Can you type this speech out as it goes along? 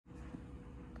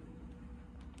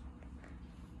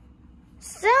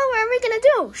So what are we gonna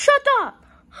do? Shut up!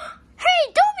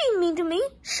 Hey, don't be mean to me!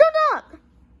 Shut up!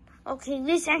 Okay,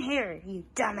 listen here, you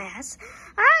dumbass.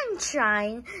 I'm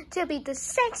trying to be the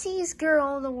sexiest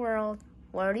girl in the world.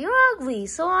 Well, you're ugly,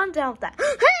 so I'm down with that.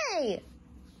 Hey!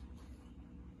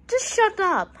 Just shut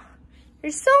up.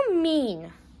 You're so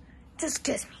mean. Just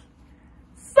kiss me.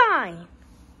 Fine.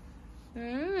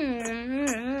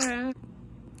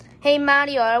 Hey,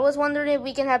 Mario, I was wondering if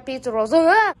we can have pizza rolls.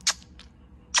 What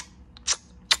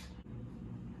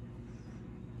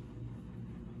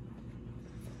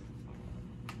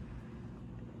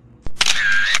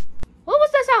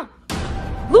was that sound?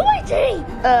 Luigi!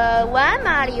 What,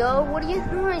 Mario? What are you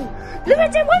doing?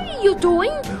 Luigi, what are you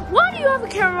doing? Why do you have a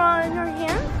camera in your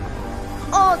hand?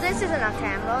 Oh, this isn't a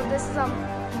camera. This is a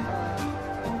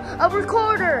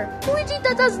recorder. Luigi,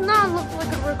 that does not look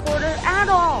like a recorder at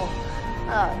all.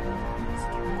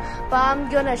 But I'm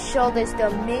gonna show this to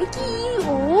Mickey.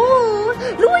 Ooh.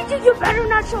 Luigi, you better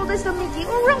not show this to Mickey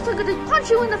or else I'm gonna punch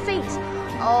you in the face.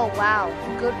 Oh, wow.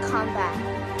 Good comeback.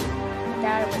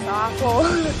 That was awful.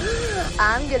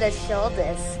 I'm gonna show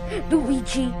this.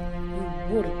 Luigi, you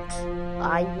wouldn't.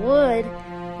 I would.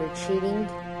 You're cheating.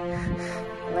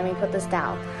 Let me put this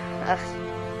down.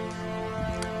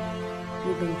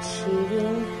 You've been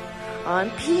cheating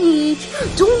on Peach.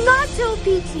 Do not tell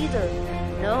Peach either.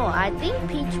 No, I think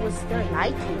Peach will still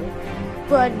like you.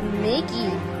 But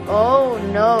Mickey, oh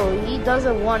no, he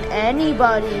doesn't want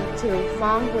anybody to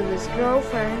funk with his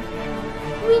girlfriend.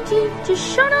 Luigi, just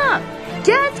shut up.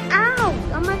 Get out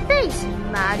of my face.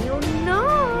 Mario,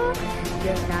 no.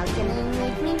 You're not gonna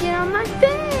make me get on my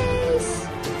face.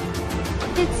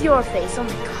 It's your face, oh my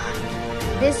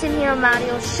god. Listen here,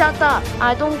 Mario, shut up.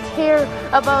 I don't care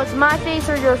about my face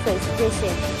or your face.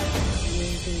 Listen.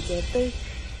 You can get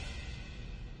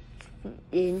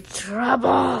in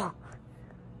trouble.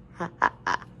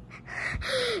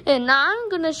 And I'm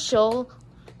gonna show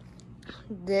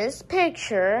this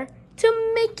picture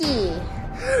to Mickey.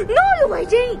 No,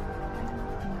 Luigi!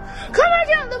 Come on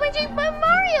down, Luigi, but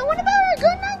Mario, what about our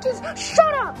good night kiss?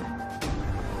 Shut up!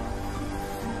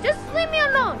 Just leave me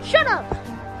alone, shut up!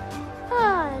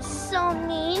 Ah, so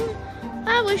mean.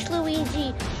 I wish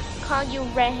Luigi caught you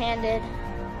red-handed.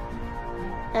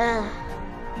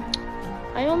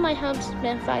 I hope my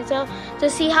husband finds out to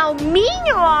see how mean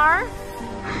you are.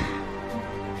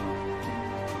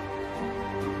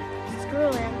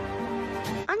 Screw him.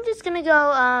 I'm just gonna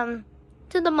go,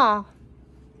 to the mall.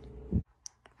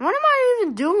 What am I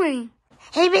even doing?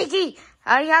 Hey, Mickey,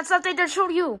 I got something to show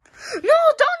you. No,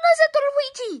 don't listen to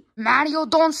Luigi. Mario,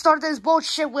 don't start this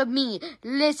bullshit with me.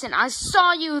 Listen, I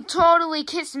saw you totally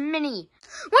kiss Minnie.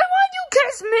 Wait, what? You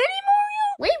kissed Minnie,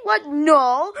 Mario? Wait, what?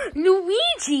 No,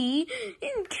 Luigi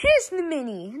kissed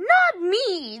Minnie, not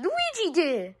me. Luigi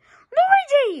did.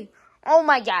 Luigi! Oh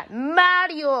my god,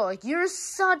 Mario, you're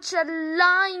such a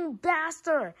lying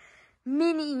bastard.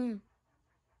 Minnie.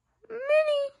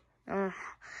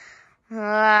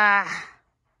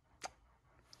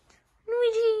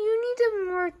 Luigi, you need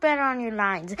to work better on your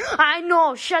lines. I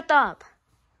know, shut up.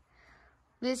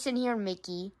 Listen here,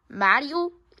 Mickey.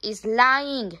 Mario is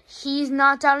lying. He's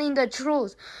not telling the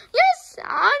truth. Yes,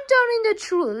 I'm telling the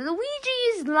truth.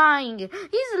 Luigi is lying.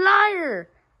 He's a liar.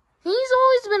 He's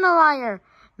always been a liar.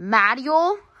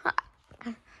 Mario,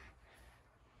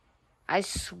 I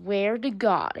swear to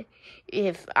God,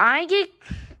 if I get...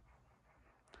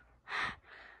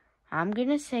 I'm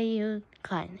gonna say you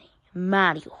kindly.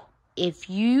 Mario, if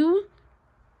you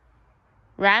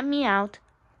rat me out,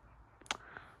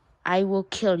 I will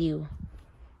kill you.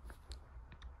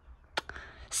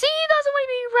 See, he doesn't want to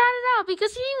be ratted out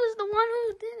because he was the one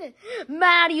who did it.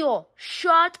 Mario,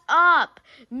 shut up.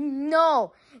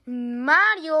 No,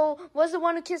 Mario was the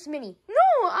one who kissed Minnie.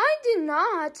 No, I did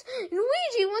not.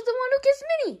 Luigi was the one who kissed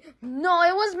Minnie. No,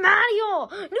 it was Mario.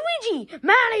 Luigi,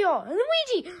 Mario,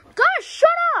 Luigi. Gosh,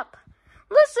 shut up.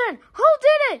 Listen, who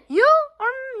did it? You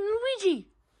or Luigi?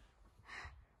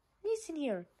 Listen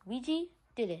here, Luigi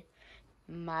did it.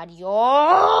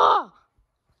 Mario!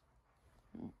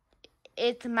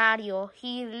 It's Mario.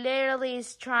 He literally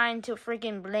is trying to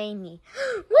freaking blame me.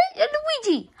 Wait,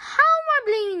 Luigi, how am I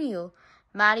blaming you?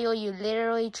 Mario, you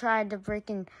literally tried to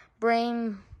freaking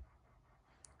blame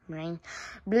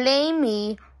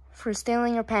me for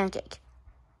stealing your pancake.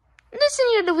 Listen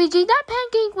here, Luigi, that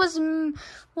pancake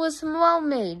was well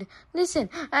made. Listen,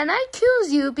 and I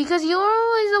accuse you because you're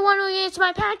always the one who eats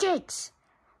my pancakes.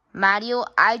 Mario,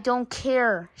 I don't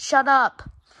care. Shut up.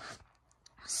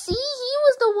 See, he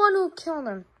was the one who killed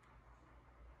him.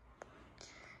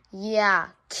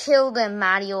 Yeah, killed him,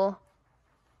 Mario.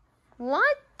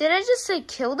 What? Did I just say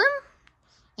killed him?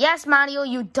 Yes, Mario,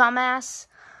 you dumbass.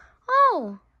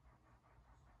 Oh,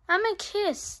 I'm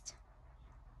kissed.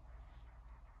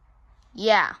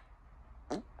 Yeah.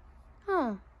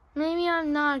 Oh, maybe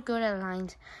I'm not good at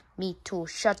lines. Me too.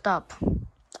 Shut up.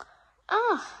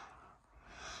 Oh.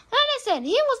 And listen,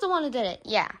 he was the one who did it.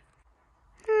 Yeah.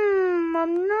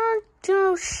 I'm not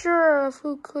too sure of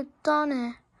who could have done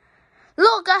it.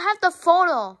 Look, I have the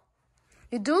photo.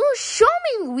 You do? Show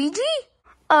me, Luigi.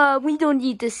 We don't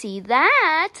need to see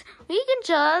that. We can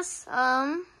just,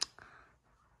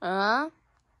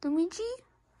 Luigi?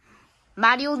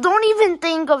 Mario, don't even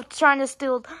think of trying to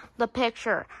steal the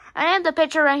picture. I have the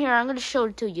picture right here. I'm going to show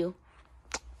it to you.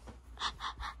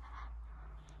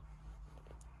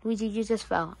 Luigi, you just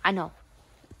fell. I know.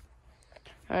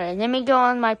 Alright, let me go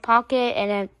in my pocket and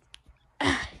then...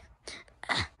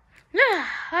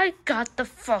 I got the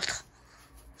photo.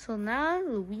 So now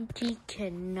Luigi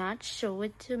cannot show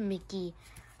it to Mickey.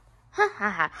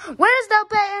 Where's the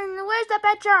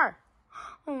picture?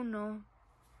 Oh no.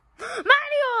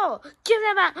 Mario! Give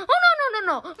that back. Oh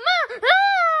no.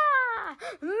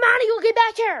 Mario, get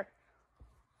back here.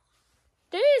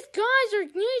 These guys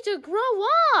need to grow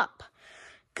up.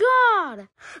 God!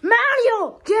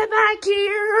 Mario, get back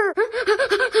here!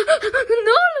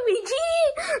 No, Luigi!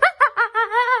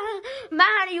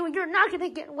 Mario, you're not gonna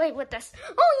get away with this.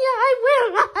 Oh yeah, I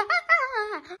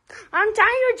will. I'm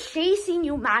tired chasing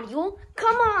you, Mario.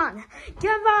 Come on,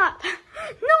 give up.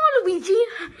 No, Luigi,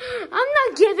 I'm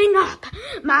not giving up.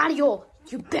 Mario,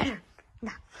 you better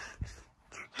not.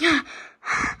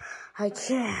 I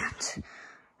can't.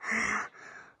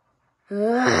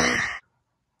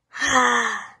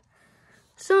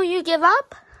 So you give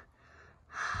up?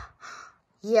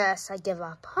 Yes, I give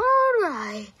up. All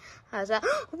right.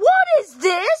 What is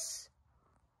this?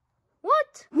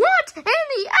 What in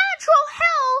the actual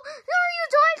hell are you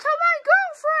doing to my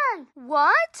girlfriend?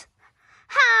 What?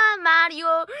 Ha,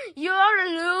 Mario, you're a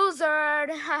loser.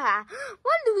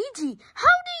 What, Luigi?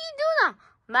 How did you do that?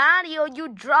 Mario, you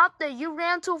dropped it. You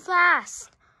ran too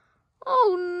fast.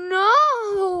 Oh,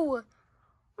 no.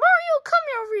 Mario, come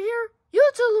over here.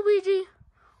 You too, Luigi.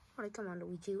 All right, come on,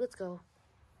 Luigi. Let's go.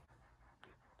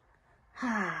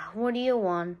 What do you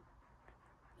want?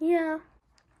 Yeah.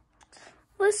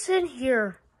 Listen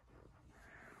here.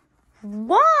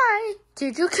 Why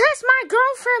did you kiss my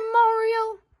girlfriend,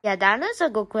 Mario? Yeah, that is a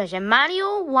good question.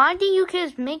 Mario, why did you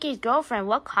kiss Mickey's girlfriend?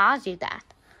 What caused you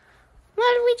that?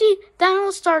 Well, Luigi, that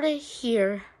all started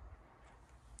here.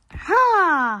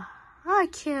 I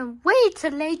can't wait to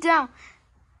lay down.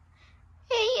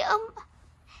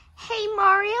 Hey,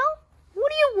 Mario?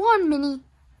 What do you want, Minnie?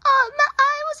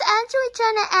 I was actually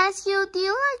trying to ask you, do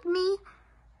you like me?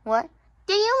 What?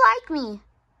 Do you like me?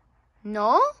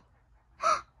 No?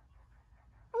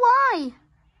 Why?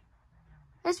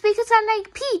 It's because I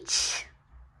like Peach.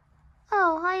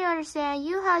 Oh, I understand.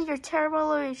 You have your terrible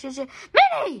relationship.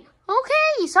 Minnie!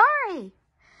 Okay, sorry.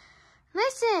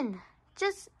 Listen,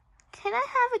 can I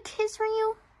have a kiss from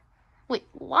you? Wait,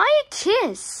 why a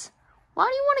kiss? Why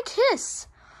do you want to kiss?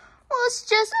 Well, it's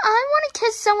just, I want to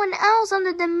kiss someone else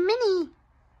other than Minnie.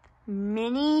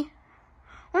 Minnie?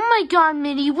 Oh my god,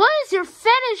 Minnie, what is your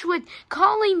fetish with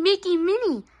calling Mickey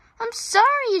Minnie? I'm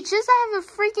sorry, you just have a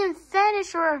freaking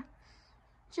fetish or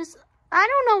just, I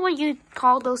don't know what you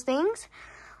call those things.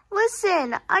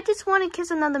 Listen, I just want to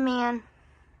kiss another man.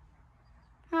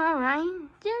 Alright,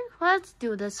 let's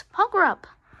do this. Poker up.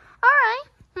 Alright.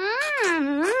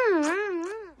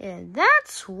 And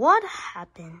that's what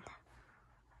happened.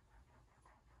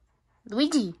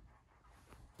 Luigi.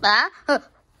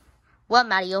 What,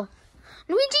 Mario?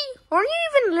 Luigi, are you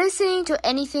even listening to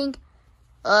anything?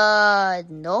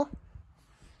 No.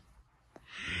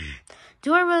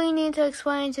 Do I really need to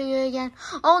explain to you again?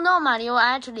 Oh, no, Mario,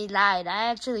 I actually lied. I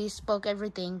actually spoke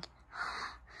everything.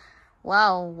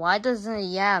 Wow, why doesn't...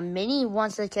 Yeah, Minnie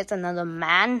wants to kiss another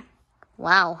man.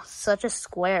 Wow, such a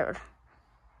square.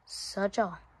 Such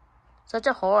a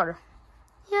whore.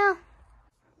 Yeah.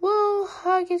 Well,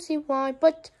 I can see why,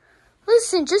 but...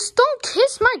 Listen, just don't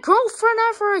kiss my girlfriend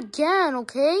ever again,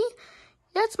 okay?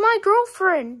 That's my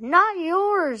girlfriend, not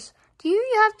yours. Do you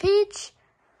have Peach?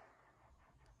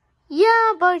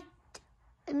 Yeah, but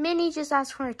Minnie just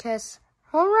asked for a kiss.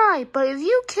 Alright, but if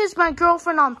you kiss my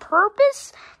girlfriend on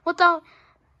purpose without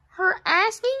her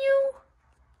asking you,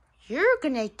 you're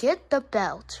gonna get the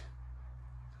belt.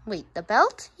 Wait, the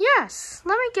belt? Yes,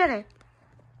 let me get it.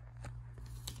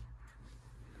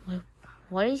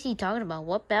 What is he talking about?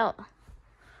 What belt?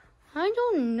 I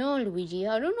don't know, Luigi.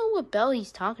 I don't know what belt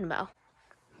he's talking about.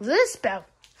 This belt.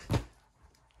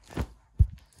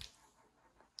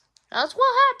 That's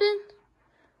what happened.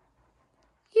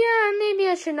 Yeah, maybe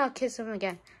I should not kiss him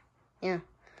again. Yeah.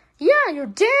 Yeah, you're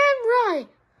damn right.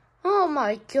 Oh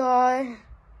my God.